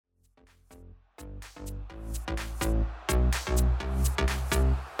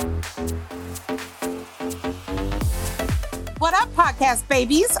podcast,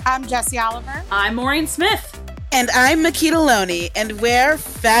 babies? I'm Jessie Oliver. I'm Maureen Smith. And I'm Makita Loney, and we're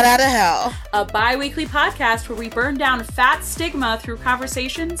Fat Outta Hell, a bi-weekly podcast where we burn down fat stigma through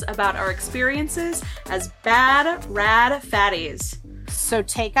conversations about our experiences as bad, rad fatties. So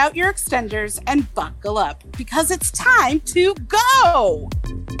take out your extenders and buckle up, because it's time to go!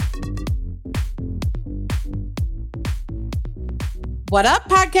 What up,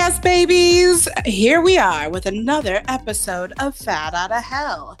 podcast babies? Here we are with another episode of Fat Outta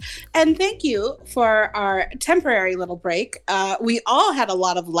Hell. And thank you for our temporary little break. We all had a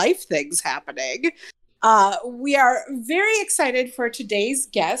lot of life things happening. We are very excited for today's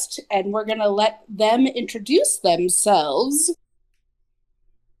guest, and we're going to let them introduce themselves.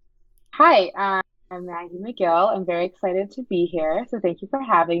 Hi, I'm Maggie McGill. I'm very excited to be here, so thank you for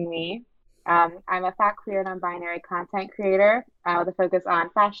having me. I'm a fat, queer, non-binary content creator with a focus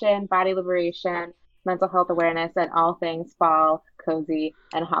on fashion, body liberation, mental health awareness, and all things fall, cozy,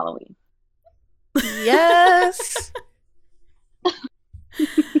 and Halloween. Yes!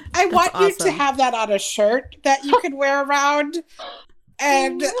 I want you to have that on a shirt that you could wear around.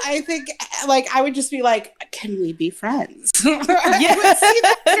 And I think, I would just be like, can we be friends? I would see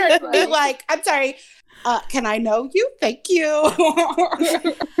that shirt and be like, I'm sorry, can I know you? Thank you.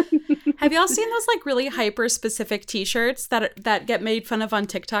 Have y'all seen those really hyper specific t-shirts that get made fun of on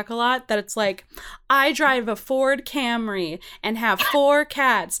TikTok a lot? That it's like, I drive a Ford Camry and have 4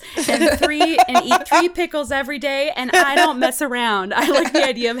 cats and eat 3 pickles every day, and I don't mess around. I like the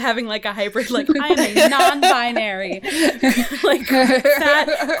idea of having a hybrid, I'm a non-binary,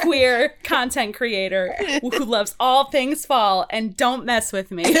 fat queer content creator who loves all things fall and don't mess with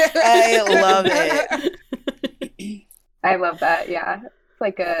me. I love it. I love that. Yeah.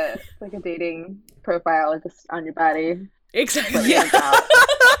 Like a dating profile just on your body. Exactly. Yeah.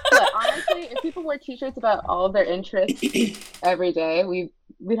 But honestly, if people wore t-shirts about all of their interests every day, we'd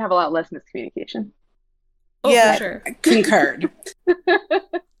have a lot less miscommunication. Oh, yeah, for sure. Concurred.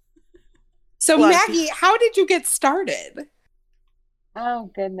 So Maggie, how did you get started?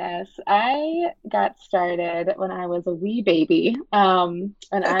 Oh goodness, I got started when I was a wee baby. And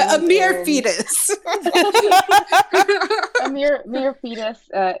a mere fetus. A mere fetus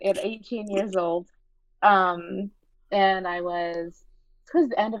at 18 years old. And I was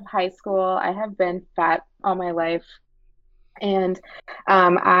towards the end of high school. I have been fat all my life, and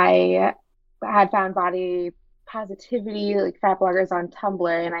I had found body positivity, fat bloggers on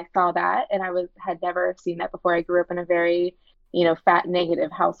Tumblr, and I saw that, and had never seen that before. I grew up in a very fat negative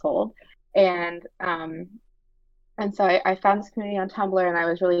household. And so I found this community on Tumblr, and I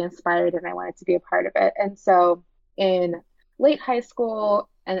was really inspired, and I wanted to be a part of it. And so in late high school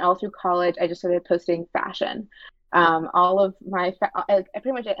and all through college, I just started posting fashion. All of my,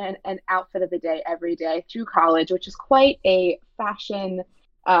 pretty much an outfit of the day every day through college, which is quite a fashion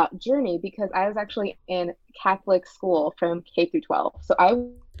journey, because I was actually in Catholic school from K through 12. So I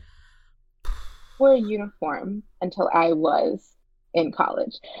wore a uniform until I was in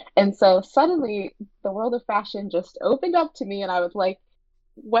college. And so suddenly the world of fashion just opened up to me, and I was like,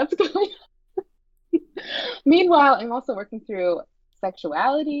 what's going on? Meanwhile, I'm also working through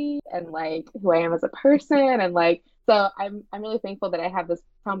sexuality and who I am as a person, and so I'm really thankful that I have this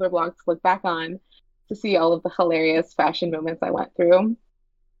Tumblr blog to look back on to see all of the hilarious fashion moments I went through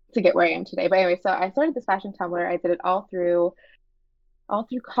to get where I am today. But anyway, so I started this fashion Tumblr. I did it all through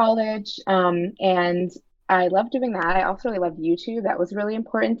college, and I loved doing that. I also really loved YouTube. That was really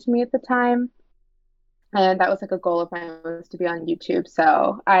important to me at the time, and that was a goal of mine, was to be on YouTube.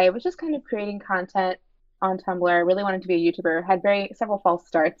 So I was just kind of creating content on Tumblr. I really wanted to be a YouTuber. Had several false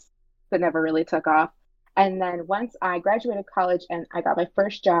starts that never really took off. And then once I graduated college and I got my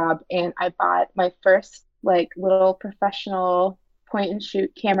first job, and I bought my first little professional point and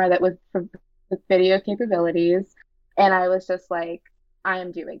shoot camera that was with video capabilities, and I was just like, I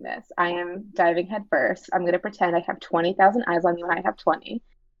am doing this. I am diving head first. I'm going to pretend I have 20,000 eyes on me when I have 20,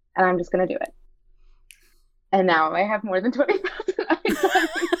 and I'm just going to do it. And now I have more than 20,000 eyes on me.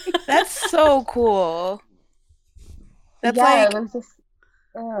 That's so cool. That's it was just,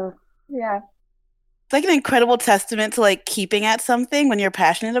 yeah. It's an incredible testament to keeping at something when you're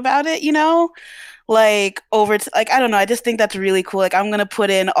passionate about it, I don't know, I just think that's really cool. I'm going to put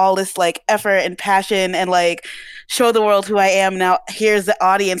in all this effort and passion and show the world who I am. Now here's the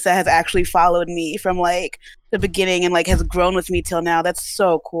audience that has actually followed me from the beginning and has grown with me till now. That's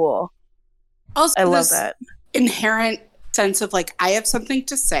so cool. Also, I love that inherent sense of I have something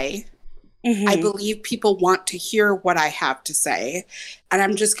to say. Mm-hmm. I believe people want to hear what I have to say. And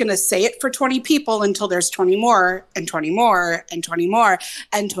I'm just going to say it for 20 people until there's 20 more and 20 more and 20 more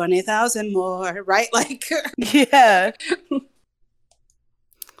and 20,000 more, right? Yeah.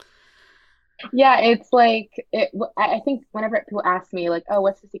 Yeah, it's like I think whenever people ask me like, "Oh,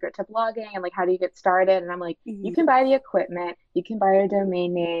 what's the secret to blogging?" and like, "How do you get started?" and I'm like, "You Mhm. can buy the equipment, you can buy a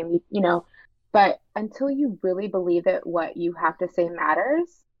domain name, you know, but until you really believe that what you have to say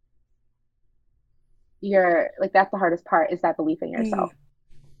matters, you're like that's the hardest part is that belief in Mhm. yourself.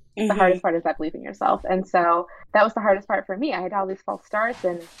 The Mhm. hardest part is that belief in yourself. And so that was the hardest part for me. I had all these false starts,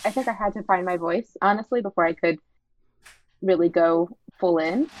 and I think I had to find my voice, honestly, before I could really go full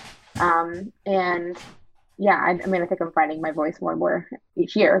in. And yeah, I mean, I think I'm finding my voice more and more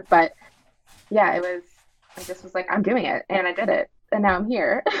each year. But yeah, I just was like, I'm doing it, and I did it, and now I'm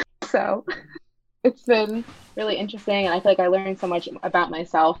here. So it's been really interesting, and I feel like I learned so much about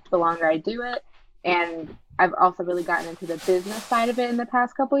myself the longer I do it. And I've also really gotten into the business side of it in the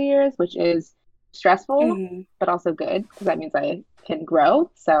past couple of years, which is stressful, Mhm. but also good because that means I can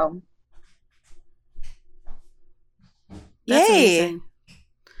grow. So That's Yay. amazing.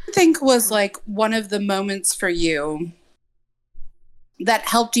 I think was like one of the moments for you that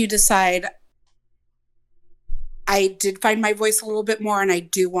helped you decide I did find my voice a little bit more and I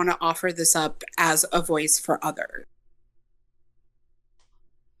do want to offer this up as a voice for others?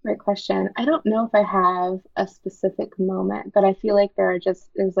 great question. I don't know if I have a specific moment, but I feel like there's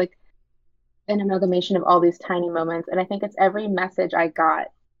like an amalgamation of all these tiny moments. And I think it's every message I got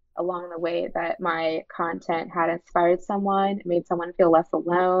along the way that my content had inspired someone, made someone feel less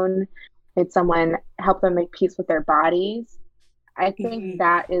alone, made someone help them make peace with their bodies. I think Mhm.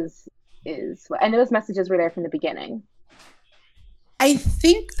 that is and those messages were there from the beginning. I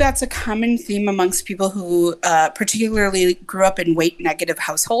think that's a common theme amongst people who particularly grew up in weight negative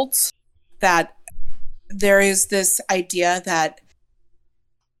households, that there is this idea that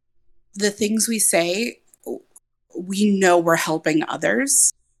the things we say, we know we're helping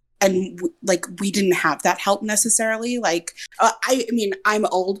others. And like we didn't have that help necessarily. Like I mean, I'm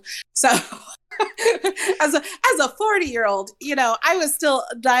old, so as a 40-year-old, you know, I was still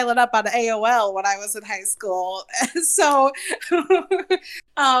dialing up on AOL when I was in high school. So,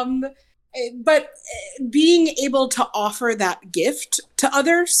 um, but being able to offer that gift to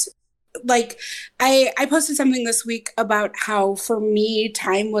others, like I posted something this week about how for me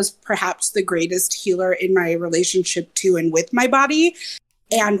time was perhaps the greatest healer in my relationship to and with my body.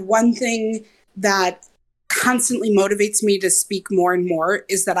 And one thing that constantly motivates me to speak more and more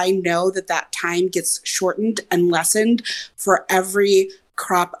is that I know that that time gets shortened and lessened for every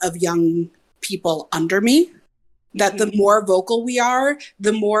crop of young people under me. That the more vocal we are,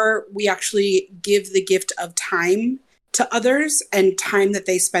 the more we actually give the gift of time to others and time that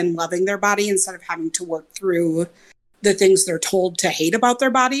they spend loving their body instead of having to work through the things they're told to hate about their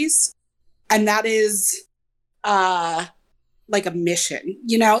bodies. And that is like a mission,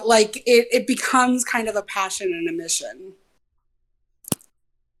 you know, like it becomes kind of a passion and a mission.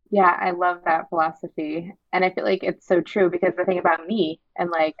 Yeah, I love that philosophy. And I feel like it's so true because the thing about me, and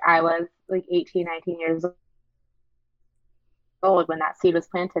like I was like 18, 19 years old when that seed was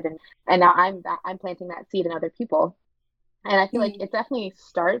planted, and now I'm planting that seed in other people. And I feel like Mhm. it definitely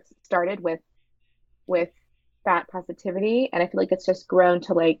started with fat positivity, and I feel like it's just grown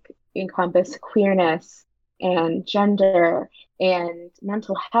to like encompass queerness and gender and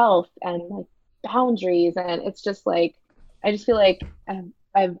mental health and like boundaries, and it's just like I just feel like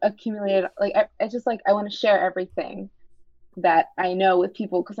I've accumulated like I just like I want to share everything that I know with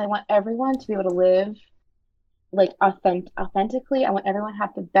people because I want everyone to be able to live like authentically. I want everyone to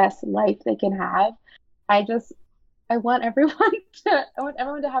have the best life they can have. I just I want everyone I want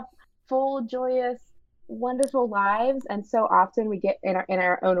everyone to have full, joyous, wonderful lives. And so often we get in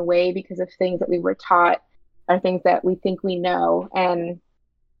our own way because of things that we were taught or things that we think we know. And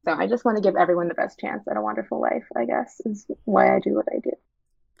so I just want to give everyone the best chance at a wonderful life, I guess, is why I do what I do.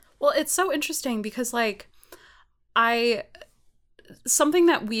 Well, it's so interesting because like I something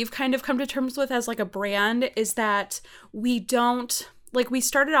that we've kind of come to terms with as like a brand is that we don't like we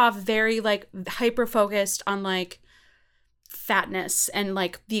started off very like hyper focused on like fatness and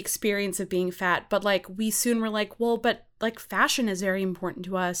like the experience of being fat, but like we soon were like, well, but like fashion is very important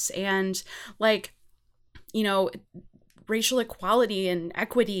to us, and like, you know, racial equality and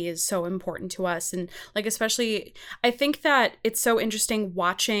equity is so important to us. And like especially I think that it's so interesting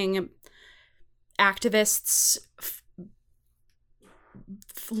watching activists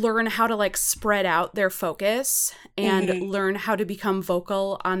learn how to like spread out their focus and Mhm. learn how to become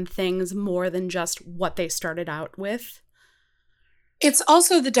vocal on things more than just what they started out with. It's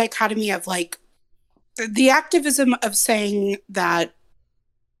also the dichotomy of like the activism of saying that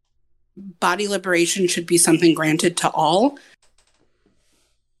body liberation should be something granted to all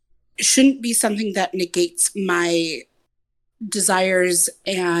shouldn't be something that negates my desires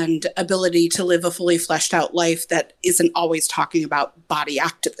and ability to live a fully fleshed out life that isn't always talking about body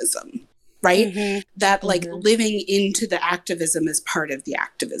activism, right? Mm-hmm. That like living into the activism is part of the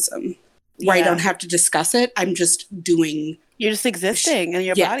activism, where I don't have to discuss it. I'm just doing. You're just existing in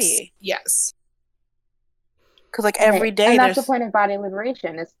your body. Yes. Because like every day, and that's the point of body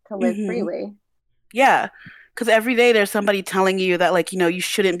liberation, is to live freely. Yeah. Because every day there's somebody telling you that, like, you know, you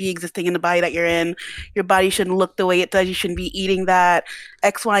shouldn't be existing in the body that you're in. Your body shouldn't look the way it does. You shouldn't be eating that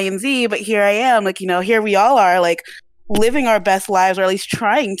X, Y, and Z. But here I am, like, you know, here we all are, like, living our best lives, or at least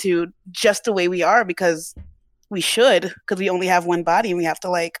trying to, just the way we are, because we should, because we only have one body and we have to,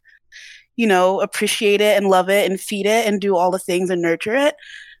 like, you know, appreciate it and love it and feed it and do all the things and nurture it.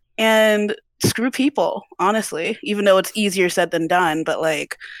 And screw people, honestly, even though it's easier said than done. But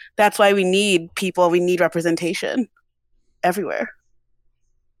like, that's why we need people. We need representation everywhere.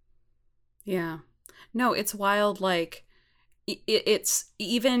 Yeah. No, it's wild. Like, it's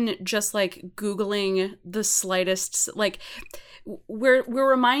even just like Googling the slightest, like, we're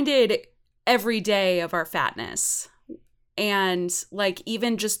reminded every day of our fatness. And like,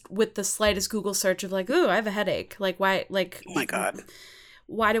 even just with the slightest Google search of like, ooh, I have a headache. Like, why? Like, oh my God,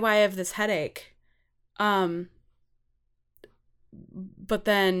 why do I have this headache? But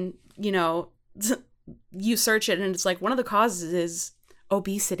then, you know, you search it and it's like, one of the causes is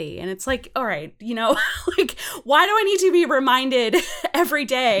obesity. And it's like, all right, you know, like, why do I need to be reminded every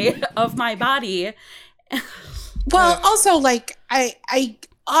day of my body? Well, also, like, I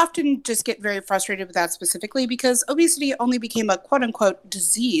often just get very frustrated with that specifically because obesity only became a quote unquote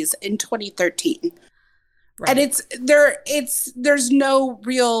disease in 2013. Right. And there's no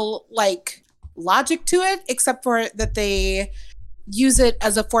real like logic to it, except for that they use it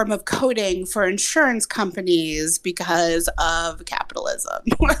as a form of coding for insurance companies because of capitalism.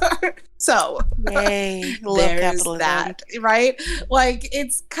 So yay, there's capitalism. That, right? Like,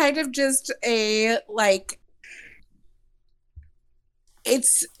 it's kind of just a like,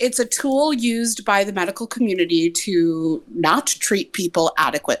 it's a tool used by the medical community to not treat people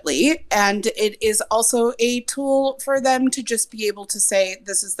adequately. And it is also a tool for them to just be able to say,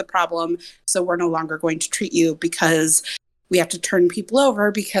 this is the problem, so we're no longer going to treat you because we have to turn people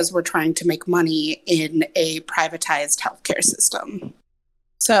over because we're trying to make money in a privatized healthcare system.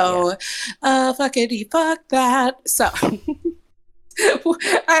 So, fuck that. So...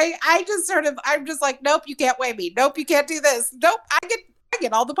 I'm just like, nope, you can't weigh me. Nope, you can't do this. Nope, I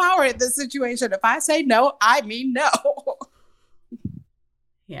get all the power in this situation. If I say no, I mean no.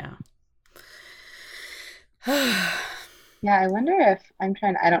 Yeah. Yeah, I wonder if I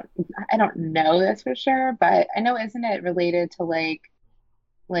don't know this for sure, but I know, isn't it related to like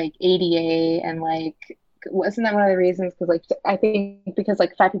ADA and like, wasn't that one of the reasons? Because like, I think because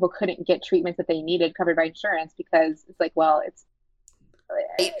like fat people couldn't get treatments that they needed covered by insurance because it's like, well, it's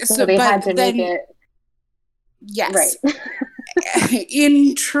so they had to make it. Yes. Right.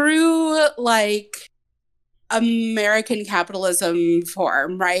 In true like American capitalism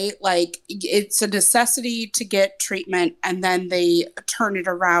form, right? Like, it's a necessity to get treatment, and then they turn it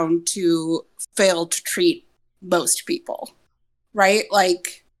around to fail to treat most people, right?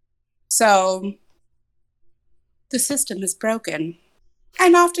 Like, so the system is broken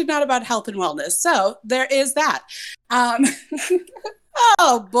and often not about health and wellness. So there is that.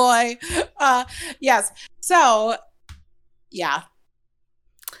 Oh boy. Yes. So yeah.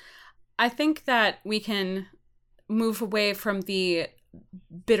 I think that we can move away from the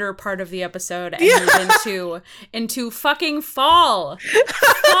bitter part of the episode and move into fucking fall.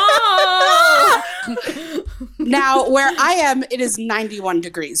 Fall. Now, where I am, it is 91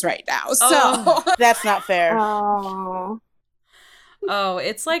 degrees right now. So that's not fair. Oh,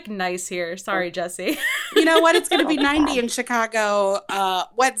 it's like nice here. Sorry, Jesse. You know what? It's going to be 90 in Chicago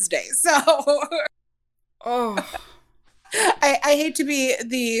Wednesday. So I hate to be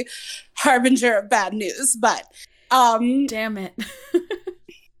the harbinger of bad news, but damn it.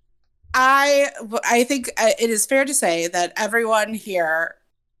 I think it is fair to say that everyone here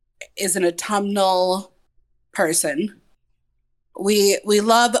is an autumnal person. We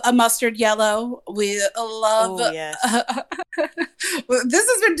love a mustard yellow. We love. Oh, yes. This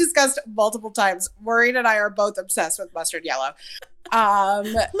has been discussed multiple times. Maureen and I are both obsessed with mustard yellow.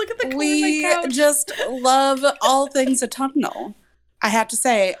 Look at the color we of my couch. Just love all things autumnal. I have to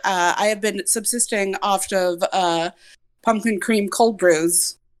say, I have been subsisting off of pumpkin cream cold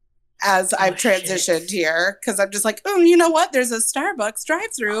brews as I've transitioned here, because I'm just like, oh, you know what? There's a Starbucks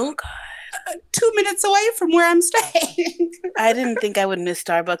drive-through 2 minutes away from where I'm staying. I didn't think I would miss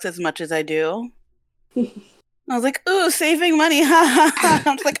Starbucks as much as I do. I was like, ooh, saving money. I'm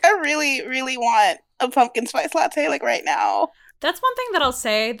just like, I really, really want a pumpkin spice latte like right now. That's one thing that I'll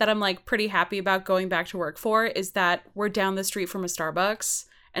say that I'm like pretty happy about going back to work for is that we're down the street from a Starbucks.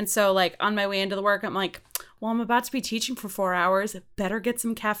 And so like on my way into the work, I'm like, well, I'm about to be teaching for 4 hours. Better get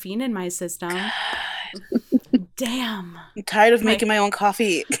some caffeine in my system. Damn. I'm tired of making my own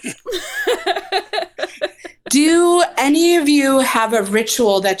coffee. Do any of you have a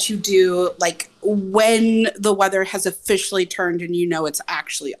ritual that you do like when the weather has officially turned and you know it's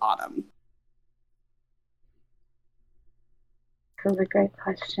actually autumn? That's a great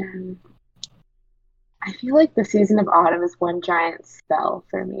question. I feel like the season of autumn is one giant spell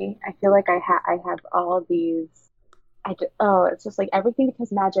for me. I feel like I have all these. It's just like everything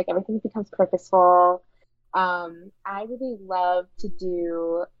becomes magic. Everything becomes purposeful. I really love to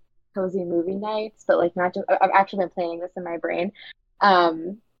do cozy movie nights, but like not just. I've actually been planning this in my brain.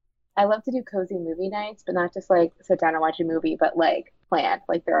 I love to do cozy movie nights, but not just like sit down and watch a movie, but like plan.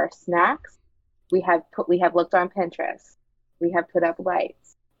 Like there are snacks. We have looked on Pinterest. We have put up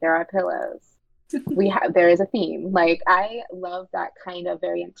lights. There are pillows. There is a theme. Like I love that kind of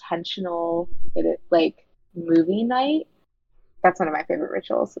very intentional like movie night. That's one of my favorite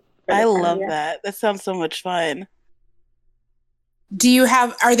rituals. I love that. That sounds so much fun.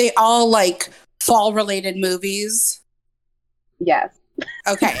 Are they all like fall related movies? Yes.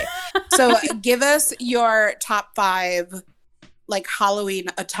 Okay. So give us your top 5 like Halloween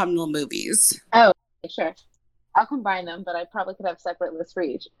autumnal movies. Oh, sure. I'll combine them, but I probably could have separate lists for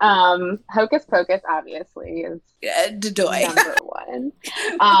each. Hocus Pocus, obviously, is number one.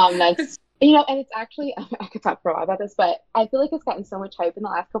 That's and it's actually I could talk for a while about this, but I feel like it's gotten so much hype in the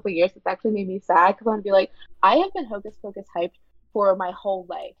last couple of years. It's actually made me sad because I want to be like, I have been Hocus Pocus hyped for my whole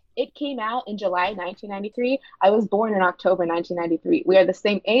life. It came out in July 1993. I was born in October 1993. We are the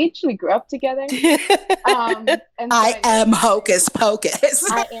same age. We grew up together. And I am Hocus Pocus.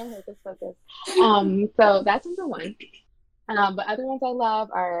 I am Hocus Pocus. So that's number one. But other ones I love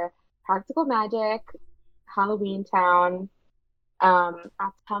are Practical Magic, Halloween Town,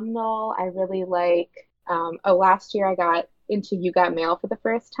 Autumnal. I really like. Last year I got into You Got Mail for the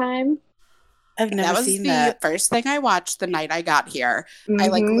first time. I've never seen that. That was the first thing I watched the night I got here. I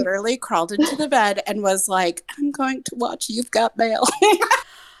like literally crawled into the bed and was like, I'm going to watch You've Got Mail.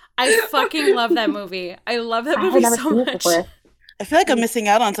 I fucking love that movie. I love that movie so much. I feel like I'm missing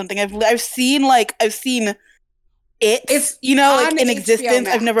out on something. I've seen it. It's like in existence.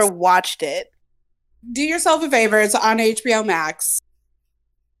 I've never watched it. Do yourself a favor. It's on HBO Max.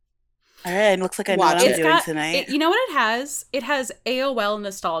 All right. It looks like I know what I'm doing tonight. You know what it has? It has AOL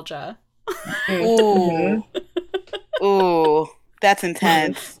nostalgia. Ooh. Ooh. That's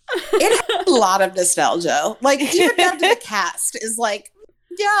intense. It has a lot of nostalgia. Like, even down to the cast is like,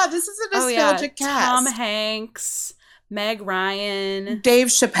 yeah, this is a nostalgic cast. Tom Hanks, Meg Ryan, Dave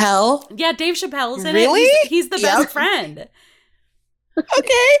Chappelle. Yeah, Dave Chappelle's in really? it. He's the best friend.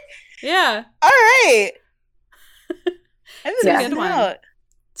 Okay. Yeah. All right. It's a good one.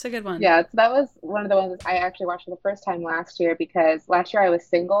 It's a good one. Yeah, so that was one of the ones I actually watched for the first time last year because last year I was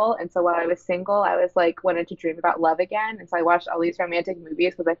single. And so while I was single, I was like wanted to dream about love again. And so I watched all these romantic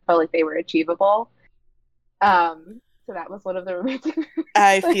movies because I felt like they were achievable. So that was one of the romantic movies.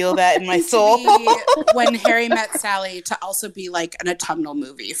 I feel that in my soul. When Harry Met Sally to also be like an autumnal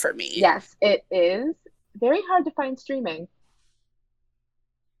movie for me. Yes, it is. Very hard to find streaming.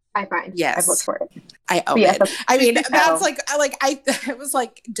 I find. Yes. I've looked for it. I own it. I mean, that's like I was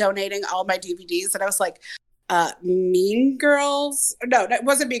like donating all my DVDs and I was like, Mean Girls. No, it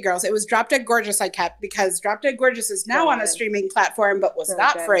wasn't Mean Girls. It was Drop Dead Gorgeous I kept because Drop Dead Gorgeous is now on a streaming platform, but was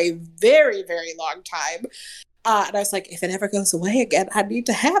not for a very, very long time. And I was like, if it ever goes away again, I need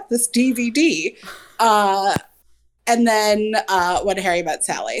to have this DVD. And then When Harry Met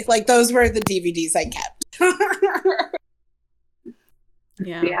Sally. Like, those were the DVDs I kept.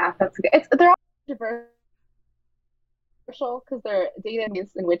 Yeah, that's good. They're all controversial because they're dated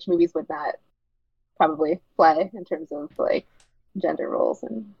in which movies would not probably play in terms of like gender roles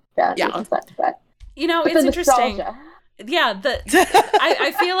and values and such. But it's interesting. Yeah,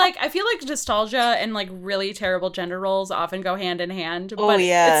 I feel like nostalgia and like really terrible gender roles often go hand in hand. Oh, but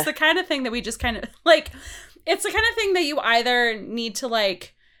yeah. It's the kind of thing that we just kind of like. It's the kind of thing that you either need to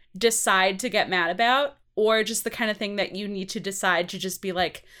like decide to get mad about, or just the kind of thing that you need to decide to just be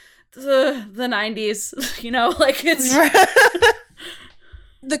like the 90s, like it's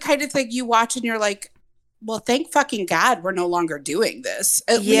the kind of thing you watch and you're like, well, thank fucking God we're no longer doing this.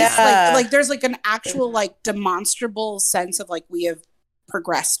 At least like there's like an actual like demonstrable sense of like we have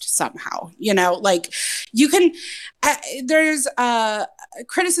progressed somehow, like you can there's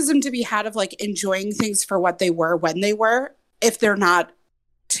criticism to be had of like enjoying things for what they were when they were, if they're not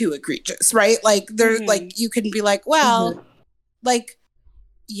too egregious, right? Like there's like you can be like, well, like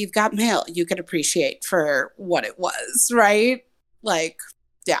you've got mail you can appreciate for what it was, right? Like,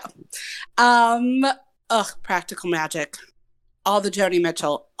 yeah. Practical magic. All the Joni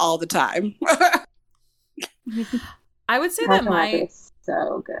Mitchell, all the time. I would say that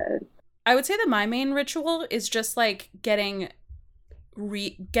so good. I would say that my main ritual is just like getting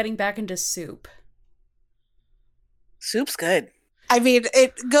back into soup. Soup's good. I mean,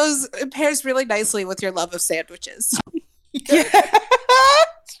 it pairs really nicely with your love of sandwiches.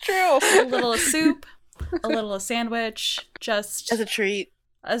 It's true. A little of soup, a little of sandwich, just as a treat.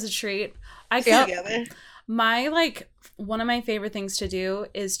 I can together. One of my favorite things to do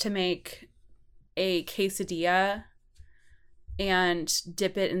is to make a quesadilla and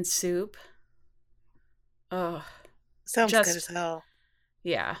dip it in soup. Oh, sounds good as hell.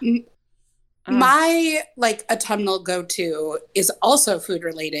 Yeah. My autumnal go-to is also food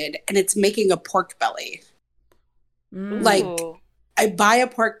related, and it's making a pork belly. Like, I buy a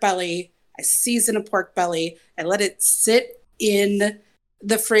pork belly, I season a pork belly, I let it sit in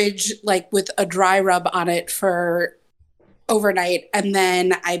the fridge like with a dry rub on it for overnight, and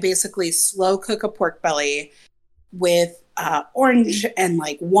then I basically slow cook a pork belly with orange and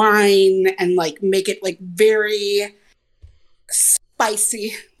like wine, and like make it like very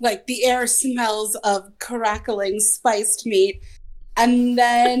spicy, like the air smells of crackling spiced meat, and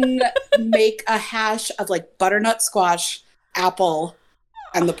then make a hash of like butternut squash, apple,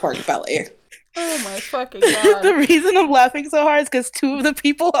 and the pork belly. Oh my fucking God. The reason I'm laughing so hard is because 2 of the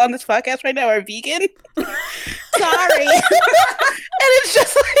people on this podcast right now are vegan. Sorry. And it's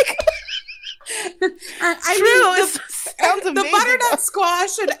just like it sounds amazing. The butternut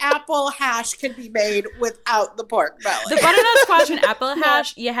squash and apple hash can be made without the pork belly. The butternut squash and apple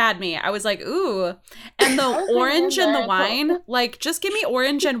hash, you had me. I was like, ooh. And the orange and the wine, like, just give me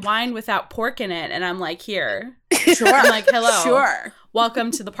orange and wine without pork in it. And I'm like, here. Sure. I'm like, hello. Sure.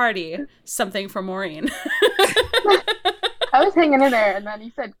 Welcome to the party. Something for Maureen. I was hanging in there, and then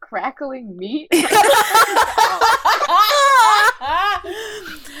you said crackling meat.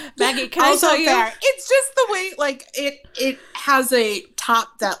 Maggie, can I tell you? Fair. It's just the way, like, it has a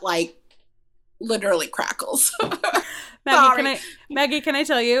top that, like, literally crackles. Maggie, can I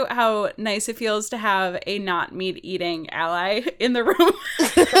tell you how nice it feels to have a not meat eating ally in the room?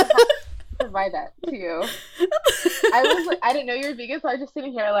 Provide that to you. I was like, I didn't know you were vegan, so I was just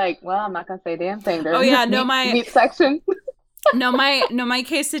sitting here like, well, I'm not gonna say a damn thing. There's meat section. No, my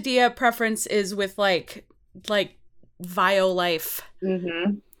quesadilla preference is with like Violife.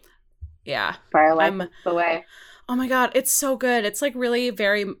 Mm-hmm. Yeah, Violife the way. Oh my God, it's so good. It's like really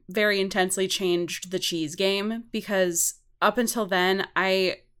very, very intensely changed the cheese game, because up until then,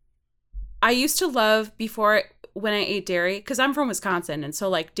 I used to love when I ate dairy, because I'm from Wisconsin, and so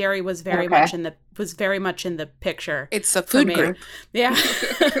like dairy was very much in the picture. It's a food group. Yeah,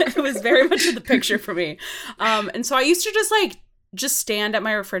 it was very much in the picture for me. And so I used to just stand at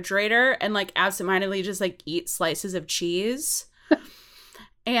my refrigerator and like absentmindedly just like eat slices of cheese.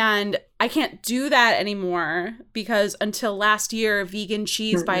 And I can't do that anymore, because until last year, vegan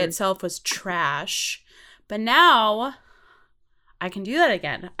cheese by itself was trash. But now I can do that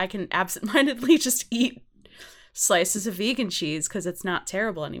again. I can absentmindedly just eat slices of vegan cheese because it's not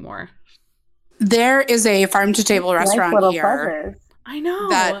terrible anymore. There is a farm to table restaurant here. Buzzers. I know.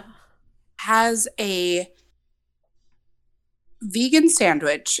 That has a vegan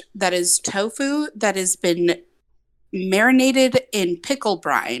sandwich that is tofu that has been marinated in pickle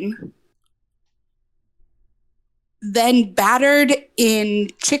brine, then battered in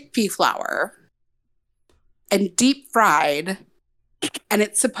chickpea flour and deep fried, and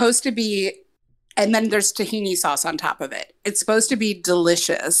it's supposed to be, and then there's tahini sauce on top of it. It's supposed to be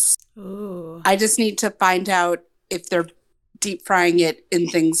delicious. Ooh. I just need to find out if they're deep frying it in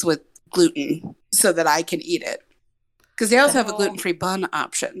things with gluten so that I can eat it. Because they also have a gluten-free bun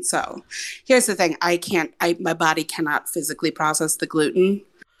option. So here's the thing. My body cannot physically process the gluten,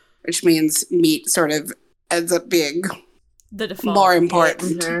 which means meat sort of ends up being the default. More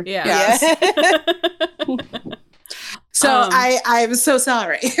important. Mm-hmm. Yeah. Yes. So I'm so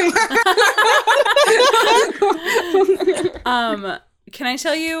sorry. Can I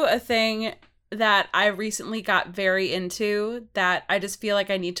tell you a thing that I recently got very into that I just feel like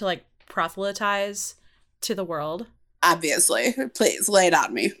I need to like proselytize to the world? Obviously. Please lay it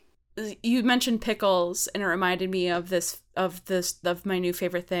on me. You mentioned pickles, and it reminded me of my new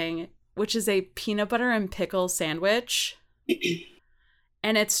favorite thing, which is a peanut butter and pickle sandwich.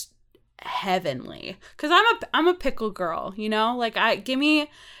 And it's heavenly, because I'm a pickle girl, you know, like I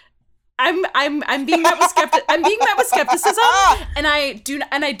I'm being met with skepticism, and I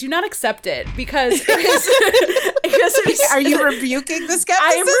do not accept it because it is. Are you rebuking the skepticism?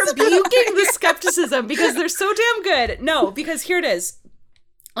 I am rebuking the skepticism because they're so damn good. No, because here it is.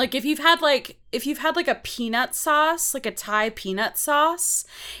 Like if you've had like a peanut sauce, like a Thai peanut sauce,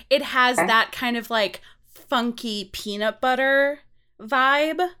 it has that kind of like funky peanut butter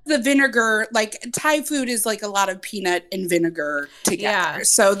vibe. The vinegar, like Thai food is like a lot of peanut and vinegar together. Yeah.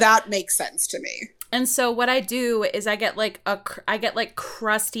 So that makes sense to me. And so what I do is I get like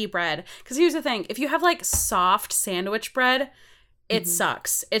crusty bread. Because here's the thing. If you have like soft sandwich bread, it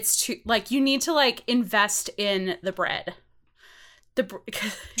sucks. It's too, like, you need to like invest in the bread.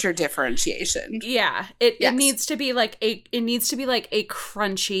 Your differentiation. Yeah. It needs to be like a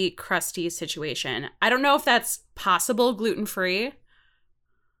crunchy, crusty situation. I don't know if that's possible gluten-free.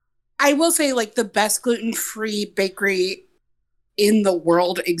 I will say like the best gluten-free bakery in the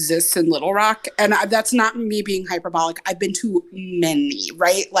world exists in Little Rock. And that's not me being hyperbolic. I've been to many,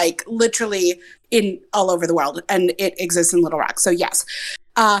 right? Like literally in all over the world, and it exists in Little Rock. So yes.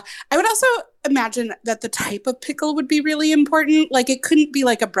 I would also imagine that the type of pickle would be really important. Like it couldn't be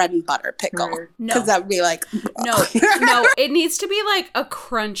like a bread and butter pickle. No. Because that would be like... No, it needs to be like a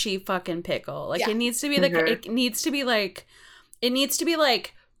crunchy fucking pickle. Like it needs to be like, it needs to be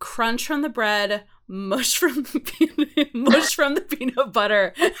like crunch from the bread, mush from the peanut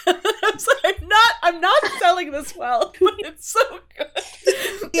butter. I'm sorry, I'm not selling this well, but it's so good.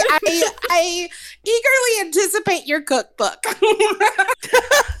 I eagerly anticipate your cookbook.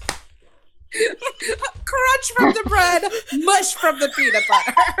 Crunch from the bread, mush from the peanut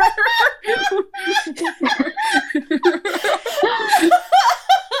butter.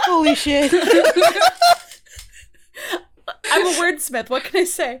 Holy shit. I'm a wordsmith. What can I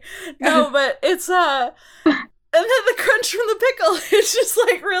say? No, but it's and then the crunch from the pickle, it just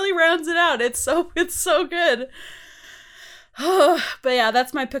like really rounds it out. It's so good. But yeah,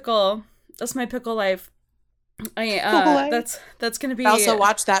 that's my pickle. That's my pickle life. That's gonna be. I also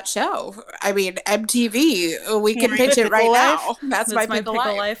watch that show. I mean, MTV. We can pitch it right now. That's my pickle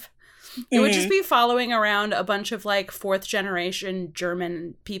life. It would just be following around a bunch of like 4th generation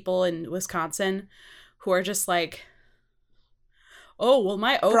German people in Wisconsin who are just like, oh, well,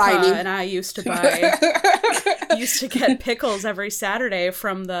 my Opa and I used to get pickles every Saturday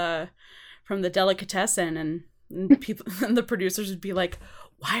from the delicatessen, and people and the producers would be like,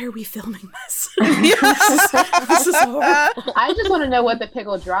 why are we filming this? This is horrible. I just want to know what the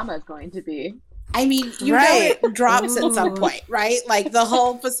pickle drama is going to be. I mean, you know it drops at some point, right? Like the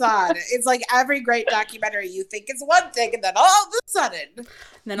whole facade. It's like every great documentary, you think it's one thing, and then all of a sudden,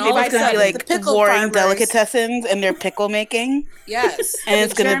 it's gonna be like warring delicatessens and their pickle making. Yes, and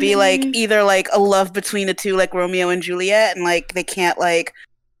it's gonna be like either like a love between the two, like Romeo and Juliet, and like they can't like,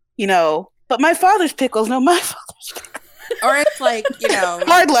 you know. But my father's pickles, no, my father's pickles. Or it's like, you know,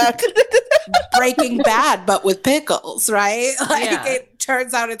 hard left. Breaking Bad, but with pickles, right? Like it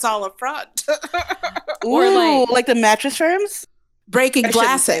turns out it's all a front. Or like the mattress firms. Breaking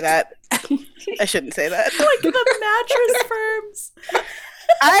Glass. Say that. I shouldn't say that. Like the mattress firms.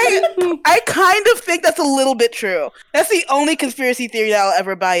 I kind of think that's a little bit true. That's the only conspiracy theory that I'll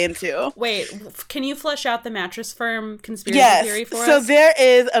ever buy into. Wait, can you flesh out the mattress firm conspiracy theory for us? So there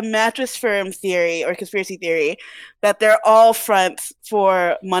is a mattress firm theory or conspiracy theory that they're all fronts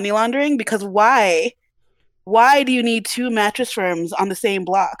for money laundering, because why? Why do you need 2 mattress firms on the same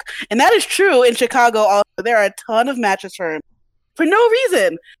block? And that is true in Chicago also. There are a ton of mattress firms for no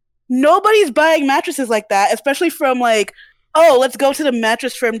reason. Nobody's buying mattresses like that, especially from like, oh, let's go to the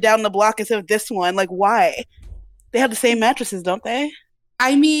mattress firm down the block instead of this one. Like, why? They have the same mattresses, don't they?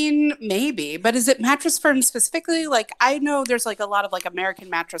 I mean, maybe, but is it Mattress Firm specifically? Like, I know there's like a lot of like American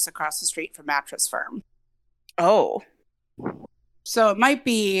Mattress across the street from Mattress Firm. Oh. So it might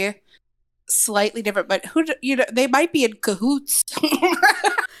be slightly different, but they might be in cahoots.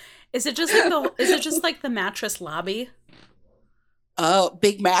 Is it just like the mattress lobby? Oh,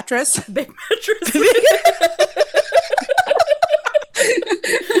 big mattress. Big mattress.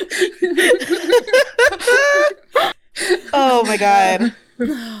 Oh my god.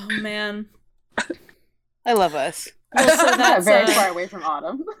 Oh man. I love us. Well, so that's very far away from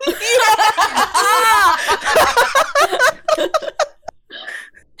Autumn.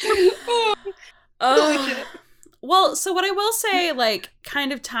 Well, so what I will say, like,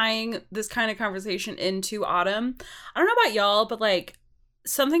 kind of tying this kind of conversation into Autumn, I don't know about y'all, but like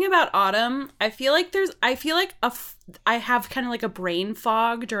something about Autumn, I feel like I have kind of like a brain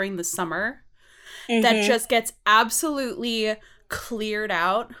fog during the summer that just gets absolutely cleared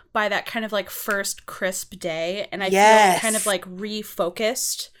out by that kind of like first crisp day, and I feel kind of like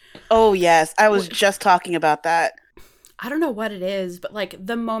refocused Oh, yes. I was just talking about that. I don't know what it is, but like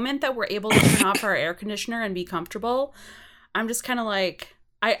the moment that we're able to turn off our air conditioner and be comfortable, I'm just kind of like,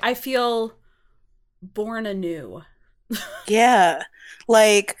 I feel born anew. Yeah.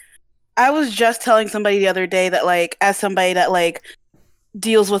 Like, I was just telling somebody the other day that, like, as somebody that, like,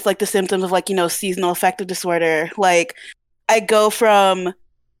 deals with, like, the symptoms of, like, you know, seasonal affective disorder, like, I go from,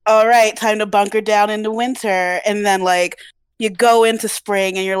 all right, time to bunker down into winter, and then, like, you go into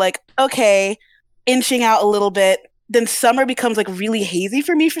spring and you're like, okay, inching out a little bit. Then summer becomes like really hazy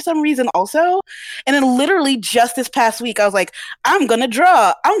for me for some reason also. And then literally just this past week, I was like, I'm going to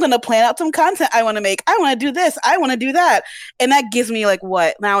draw. I'm going to plan out some content I want to make. I want to do this. I want to do that. And that gives me like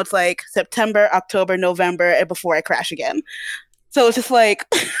what? Now it's like September, October, November, and before I crash again. So it's just like,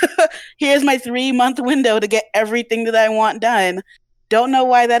 here's my 3-month window to get everything that I want done. Don't know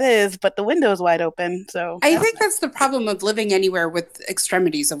why that is, but the window is wide open. So I think that's the problem of living anywhere with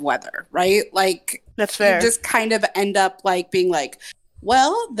extremities of weather, right? Like, that's fair. You just kind of end up like being like,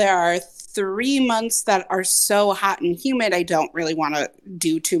 well, there are 3 months that are so hot and humid, I don't really want to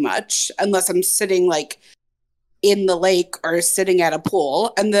do too much unless I'm sitting like in the lake or sitting at a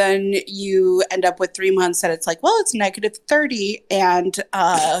pool. And then you end up with 3 months that it's like, well, it's negative 30 and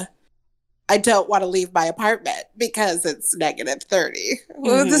I don't want to leave my apartment because it's negative 30. Mm-hmm.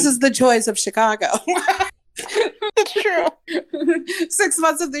 Well, this is the joys of Chicago. It's true. 6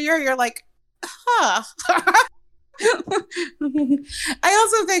 months of the year, you're like, huh. I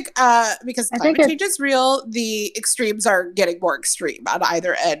also think because climate change is real, the extremes are getting more extreme on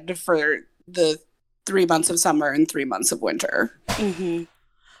either end for the 3 months of summer and 3 months of winter. Mm-hmm.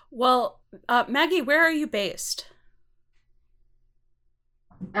 Well, Maggie, where are you based?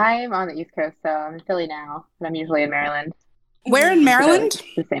 I'm on the East Coast, so I'm in Philly now, but I'm usually in Maryland. Where in Maryland? So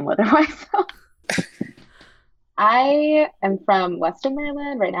the same weather-wise. I am from Western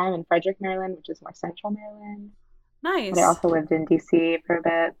Maryland. Right now I'm in Frederick, Maryland, which is more central Maryland. Nice. But I also lived in DC for a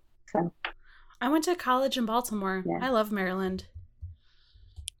bit. So I went to college in Baltimore. Yeah. I love Maryland.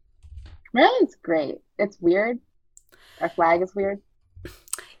 Maryland's great. It's weird. Our flag is weird.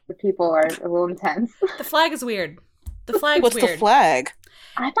 The people are a little intense. The flag is weird. The flag's What's weird. the flag?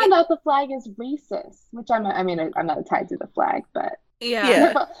 I found out the flag is racist, which I'm not tied to the flag, but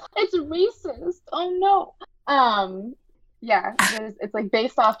yeah. It's racist. Oh no. Yeah, it's like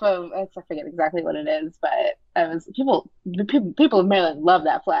based off of, I forget exactly what it is, but it was people of Maryland love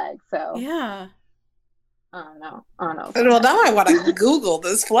that flag. So yeah. I don't know. Well, now I want to Google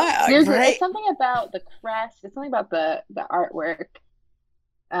this flag. It's something about the crest. It's something about the artwork.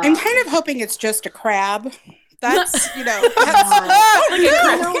 I'm kind of hoping it's just a crab. That's, you know what?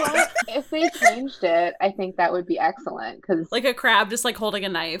 If they changed it, I think that would be excellent. Cause like a crab just like holding a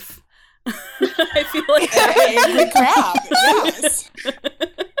knife. I feel like angry crab. Yes.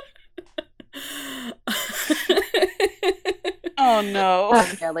 Oh no.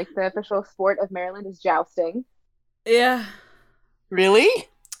 Yeah, like the official sport of Maryland is jousting. Yeah. Really?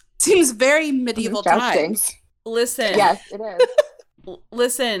 Seems very medieval times. Listen. Yes, it is.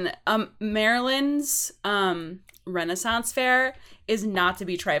 Listen, Maryland's Renaissance Fair is not to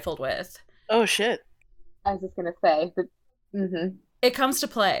be trifled with. Oh shit. I was just gonna say that it comes to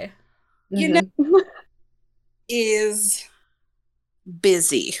play. You know, is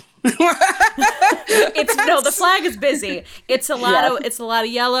busy. The flag is busy. It's a lot of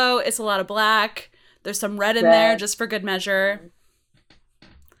yellow, it's a lot of black. There's some red in there just for good measure.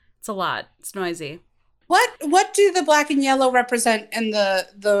 It's a lot. It's noisy. What do the black and yellow represent and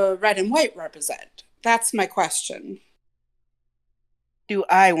the red and white represent? That's my question. Do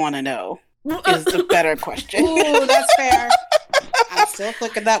I want to know? Is the better question. Ooh, that's fair. I'm still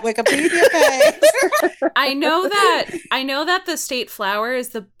clicking that Wikipedia page. I know that the state flower is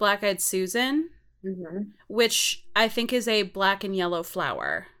the black-eyed Susan, which I think is a black and yellow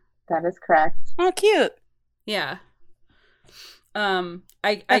flower. That is correct. Oh, cute. Yeah.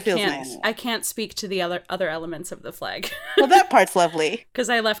 I can't speak to the other elements of the flag. Well, that part's lovely. Because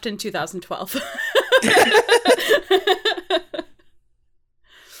I left in 2012.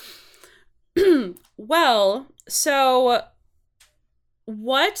 Well, so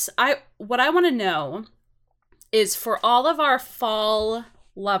what I want to know is for all of our fall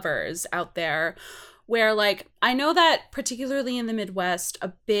lovers out there, where like I know that particularly in the Midwest,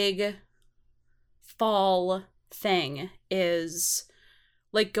 a big fall thing is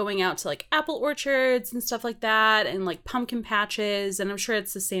like going out to like apple orchards and stuff like that, and like pumpkin patches, and I'm sure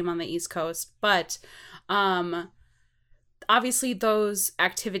it's the same on the East Coast, but obviously those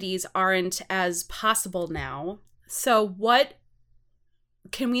activities aren't as possible now. So what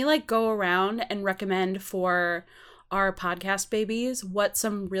can we like go around and recommend for our podcast babies what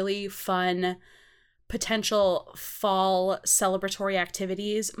some really fun potential fall celebratory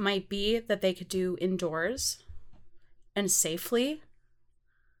activities might be that they could do indoors and safely.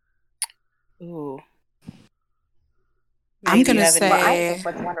 Ooh. I'm Maybe gonna you have any- Well, I say, think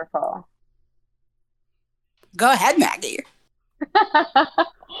what's wonderful. go ahead, Maggie.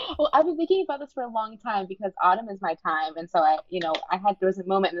 Well, I've been thinking about this for a long time because autumn is my time, and so there was a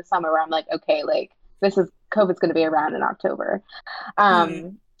moment in the summer where I'm like, okay, like COVID's going to be around in October.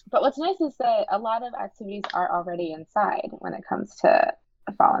 But what's nice is that a lot of activities are already inside when it comes to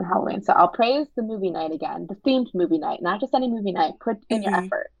fall and Halloween. So I'll praise the movie night again, the themed movie night, not just any movie night. Put in your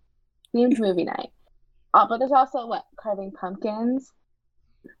effort. Themed movie night. But there's also carving pumpkins.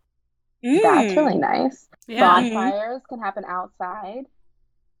 That's really nice. Yeah. Bonfires can happen outside.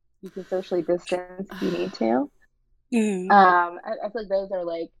 You can socially distance if you need to. I feel like those are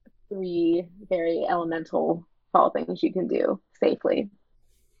like 3 very elemental fall things you can do safely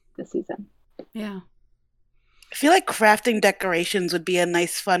this season. Yeah. I feel like crafting decorations would be a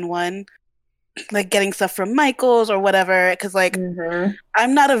nice, fun one. Like getting stuff from Michael's or whatever. Because, like,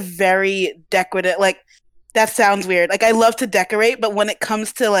 I'm not a very decorative, like, that sounds weird. Like, I love to decorate, but when it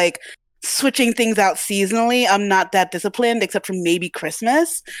comes to, like, switching things out seasonally, I'm not that disciplined, except for maybe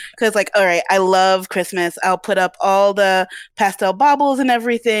Christmas. Because, like, all right, I love Christmas. I'll put up all the pastel baubles and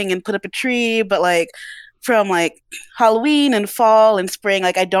everything and put up a tree. But, like, from, like, Halloween and fall and spring,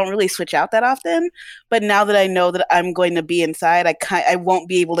 like, I don't really switch out that often. But now that I know that I'm going to be inside, I won't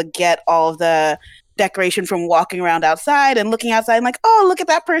be able to get all of the decoration from walking around outside and looking outside and like, oh, look at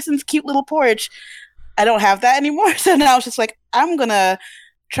that person's cute little porch. I don't have that anymore. So now it's just like, I'm going to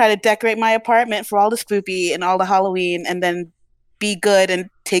try to decorate my apartment for all the spoopy and all the Halloween and then be good and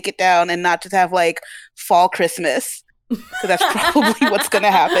take it down and not just have like fall Christmas. So that's probably what's going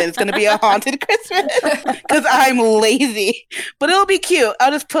to happen. It's going to be a haunted Christmas because I'm lazy. But it'll be cute.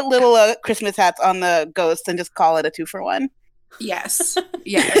 I'll just put little Christmas hats on the ghosts and just call it a 2-for-1. Yes.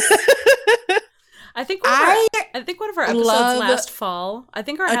 Yes. I think one of our episodes last fall, I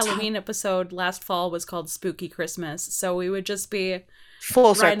think our Halloween episode last fall was called Spooky Christmas. So we would just be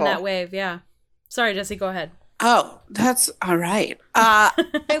full circle. Riding that wave, yeah. Sorry, Jesse, go ahead. Oh, that's all right.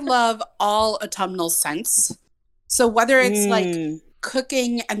 I love all autumnal scents. So whether it's like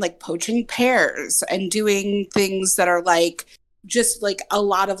cooking and like poaching pears and doing things that are like just like a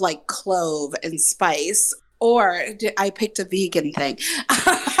lot of like clove and spice, or I picked a vegan thing.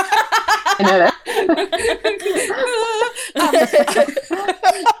 I know that.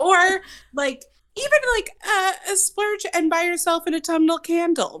 Or like even like a splurge and buy yourself an autumnal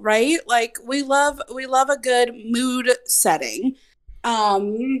candle, right? Like we love a good mood setting.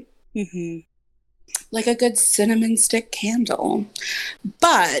 Like a good cinnamon stick candle.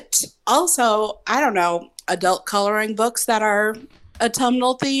 But also, I don't know, adult coloring books that are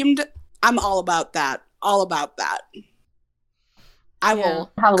autumnal themed. I'm all about that. All about that. I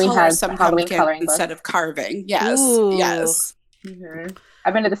will color some Halloween pumpkin coloring instead books. of carving. Yes. Ooh. Yes.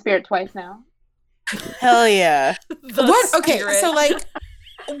 I've been to the Spirit twice now. Hell yeah. What? Okay, so like,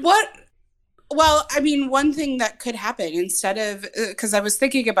 what? Well, I mean, one thing that could happen instead of, because I was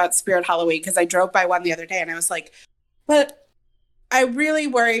thinking about Spirit Halloween, because I drove by one the other day and I was like, but I really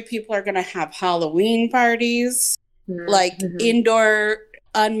worry people are going to have Halloween parties, like indoor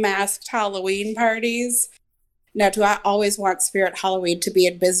unmasked Halloween parties. Now, do I always want Spirit Halloween to be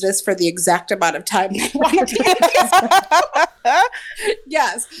in business for the exact amount of time they want to be?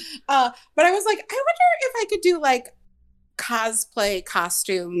 Yes. But I was like, I wonder if I could do like cosplay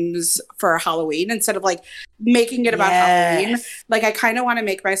costumes for Halloween instead of like making it about Halloween. Like I kind of want to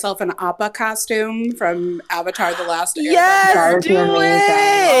make myself an Appa costume from Avatar: The Last Airbender. Yes, do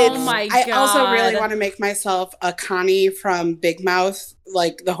it. Oh my god! I also really want to make myself a Connie from Big Mouth,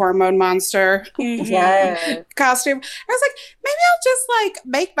 like the hormone monster Yes. costume. I was like, maybe I'll just like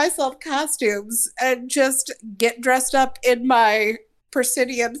make myself costumes and just get dressed up in my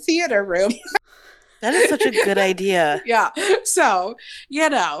proscenium theater room. That is such a good idea. Yeah. So,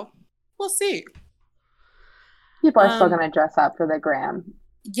 we'll see. People are still going to dress up for the gram.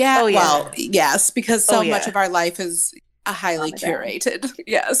 Yeah. Oh, yeah. Well, yes, because so Oh, yeah. much of our life is highly curated.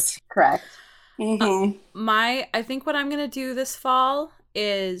 Yes. Correct. I think what I'm going to do this fall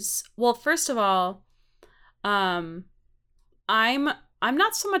is, well, first of all, I'm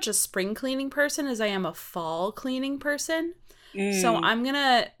not so much a spring cleaning person as I am a fall cleaning person. So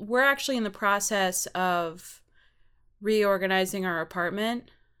we're actually in the process of reorganizing our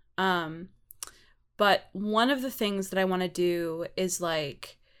apartment. But one of the things that I want to do is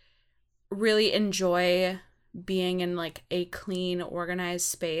like really enjoy being in like a clean, organized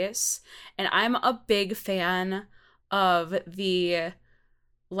space. And I'm a big fan of the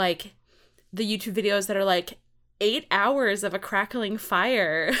YouTube videos that are like 8 hours of a crackling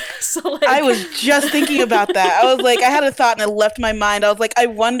fire. So like I was just thinking about that. I was like, I had a thought and it left my mind. I was like, I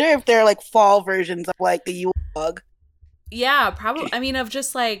wonder if they're like fall versions of like the Yule log. Yeah, probably. I mean, of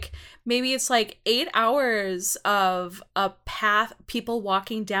just like, maybe it's like 8 hours of a path, people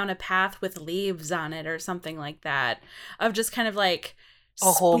walking down a path with leaves on it or something like that. Of just kind of like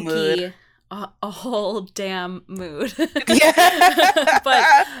A whole mood. A whole damn mood.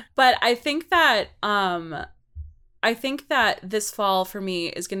 Yeah. But I think that this fall for me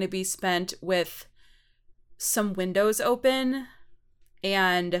is going to be spent with some windows open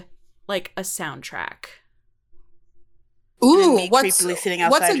and like a soundtrack. Ooh, Me creepily sitting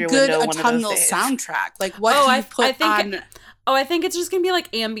what's outside a your good window one of those autumnal days. soundtrack? Like what do you put on? I think it's just gonna be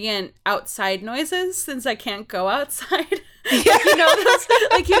like ambient outside noises since I can't go outside. Yeah.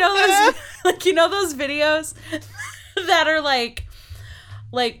 those videos that are like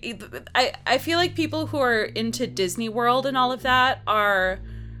I feel like people who are into Disney World and all of that are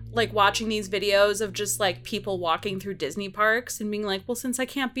like watching these videos of just like people walking through Disney parks and being like, well, since I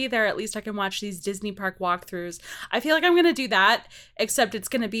can't be there, at least I can watch these Disney park walkthroughs. I feel like I'm going to do that, except it's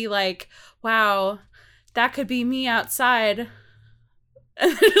going to be like, wow, that could be me outside.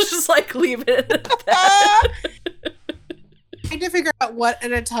 And just like leave it at that. Trying to figure out what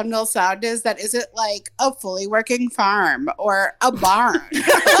an autumnal sound is that isn't like a fully working farm or a barn.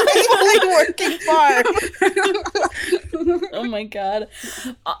 Fully working farm. Oh my God.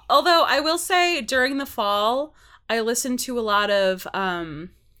 Although I will say during the fall, I listened to a lot of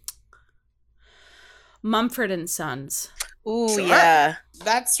Mumford & Sons. Ooh, Sure. yeah.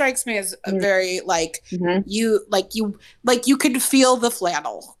 That strikes me as a very like Mhm. you could feel the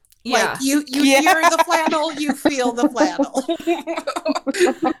flannel. Yeah. Like you Yeah. hear the flannel, you feel the flannel.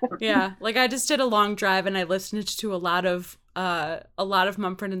 Yeah. Like I just did a long drive and I listened to a lot of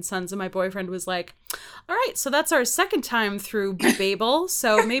Mumford & Sons, and my boyfriend was like, all right, so that's our second time through Babel.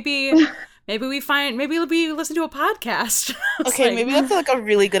 So maybe we listen to a podcast. Okay, like, maybe that's like a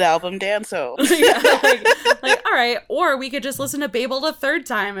really good album, Dan. So yeah, like, all right, or we could just listen to Babel a third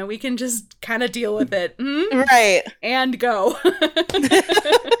time and we can just kind of deal with it. right. And go.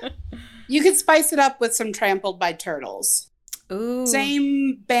 You could spice it up with some Trampled by Turtles. Ooh.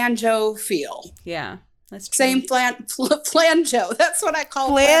 Same banjo feel. Yeah, that's true. Same flanjo. That's what I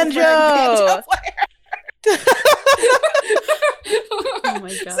call Flanjo. Oh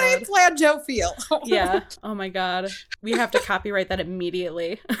my God. Same flanjo feel. Yeah. Oh my God. We have to copyright that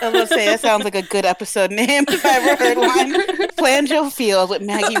immediately. I was gonna say that sounds like a good episode name if I ever heard one. Flanjo Field with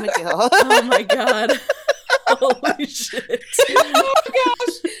Maggie McGill. Oh my God. Holy shit. Oh my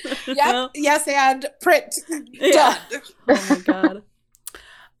gosh. Yep. Well, Yes, and print. yeah. Done.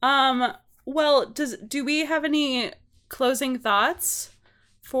 Oh my God. Well, do we have any closing thoughts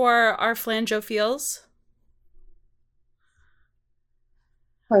for our flanjo feels?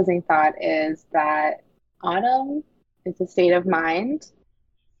 Closing thought is that autumn is a state of mind.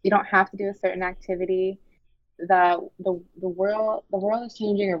 You don't have to do a certain activity. The world is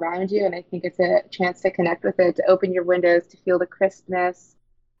changing around you, and I think it's a chance to connect with it, to open your windows, to feel the crispness.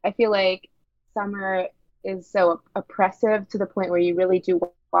 I feel like summer is so oppressive to the point where you really do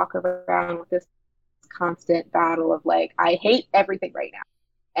walk around with this constant battle of like, I hate everything right now.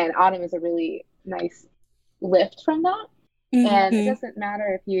 And autumn is a really nice lift from that. And it doesn't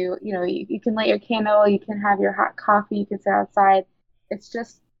matter if you can light your candle, you can have your hot coffee, you can sit outside. It's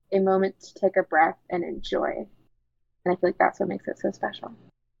just a moment to take a breath and enjoy. And I feel like that's what makes it so special.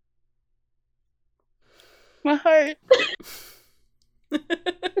 My heart.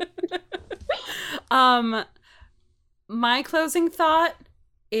 My closing thought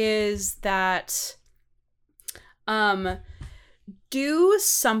is that do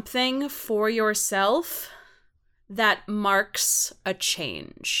something for yourself that marks a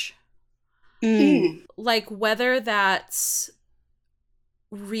change. Like whether that's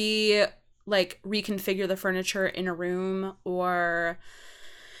reconfigure the furniture in a room, or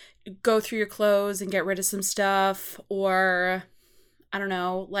go through your clothes and get rid of some stuff, or I don't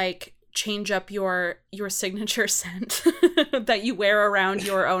know, like change up your signature scent that you wear around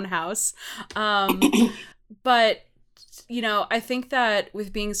your own house. But I think that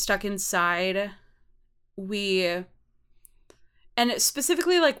with being stuck inside, and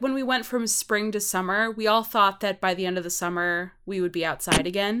specifically like when we went from spring to summer, we all thought that by the end of the summer we would be outside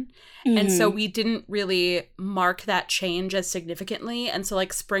again. And so we didn't really mark that change as significantly. And so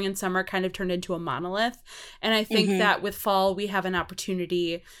like spring and summer kind of turned into a monolith. And I think that with fall, we have an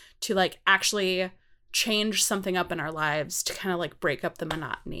opportunity to like actually change something up in our lives to kind of like break up the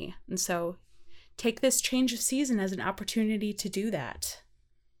monotony. And so take this change of season as an opportunity to do that.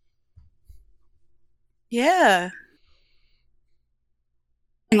 Yeah.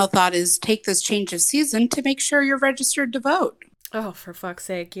 Final thought is take this change of season to make sure you're registered to vote. Oh, for fuck's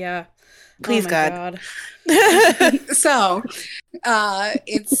sake, yeah. Please, oh God. So,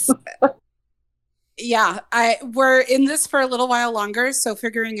 it's... Yeah, we're in this for a little while longer, so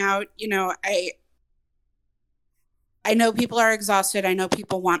figuring out, I know people are exhausted. I know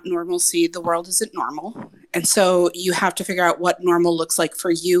people want normalcy. The world isn't normal. And so you have to figure out what normal looks like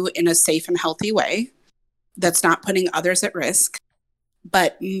for you in a safe and healthy way that's not putting others at risk.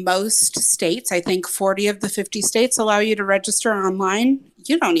 But most states, I think 40 of the 50 states, allow you to register online.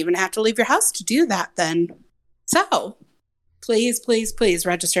 You don't even have to leave your house to do that then. So please, please, please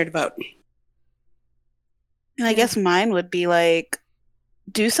register to vote. And I guess mine would be like,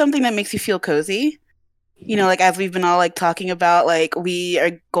 do something that makes you feel cozy. Like as we've been all like talking about, like we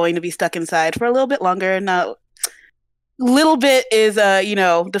are going to be stuck inside for a little bit longer. Now, little bit is,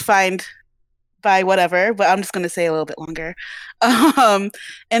 defined by whatever, but I'm just going to say a little bit longer. And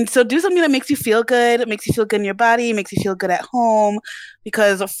so do something that makes you feel good. It makes you feel good in your body, makes you feel good at home,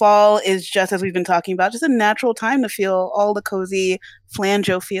 because fall is just, as we've been talking about, just a natural time to feel all the cozy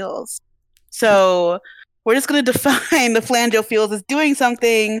flango feels. So we're just going to define the flango feels as doing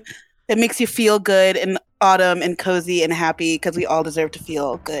something that makes you feel good in autumn and cozy and happy, because we all deserve to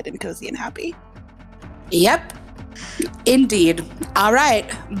feel good and cozy and happy. Yep. Indeed. All right.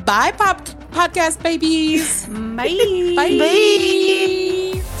 Bye, podcast babies. Bye. Bye.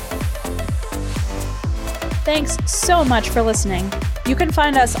 Bye. Thanks so much for listening. You can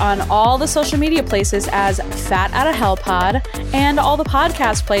find us on all the social media places as Fat Outta Hell Pod and all the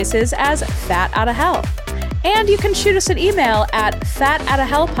podcast places as Fat Outta Hell. And you can shoot us an email at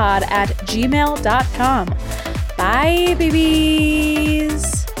fatoutahellpod@gmail.com. Bye,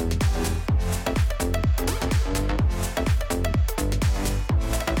 babies.